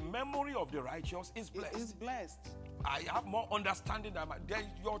 the memory of the righteous is blessed. It is blessed. I have more understanding than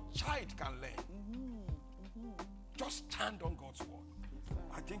your child can learn. Just stand on God's word.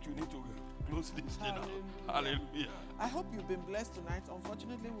 I think you need to close this dinner. Hallelujah. I hope you've been blessed tonight.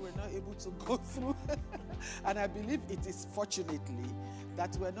 Unfortunately, we were not able to go through. And I believe it is fortunately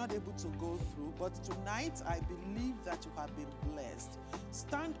that we're not able to go through. But tonight, I believe that you have been blessed.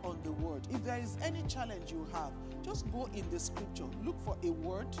 Stand on the word. If there is any challenge you have, just go in the scripture. Look for a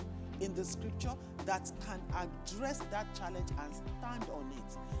word in the scripture that can address that challenge and stand on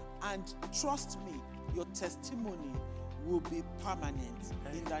it. And trust me, your testimony will be permanent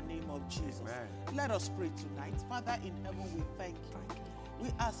in the name of Jesus. Amen. Let us pray tonight. Father in heaven, we thank you. We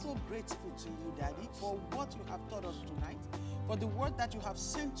are so grateful to you, Daddy, for what you have taught us tonight, for the word that you have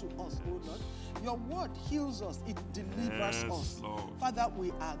sent to us, oh Lord. Your word heals us. It delivers us. Lord. Father,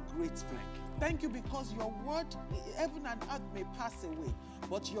 we are grateful. Thank you because your word, heaven and earth may pass away,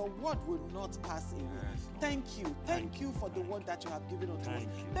 but your word will not pass away. Yes, thank you. Thank you for the word that you have given unto us.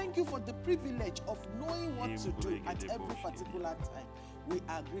 Thank you for the privilege of knowing what to do at every particular time. We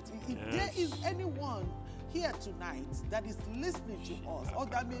are grateful. If there is anyone here tonight that is listening to us or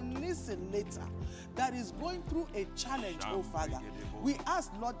that may listen later, that is going through a challenge, oh Father, we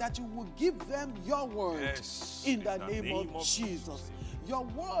ask, Lord, that you will give them your word in the name of Jesus. Your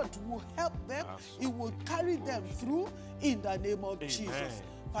word will help them. It will carry them through in the name of Jesus.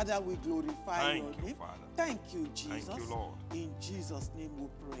 Father, we glorify your name. Thank you, Jesus. Thank you, Lord. In Jesus' name we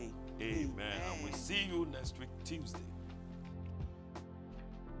pray. Amen. And we'll see you next week, Tuesday.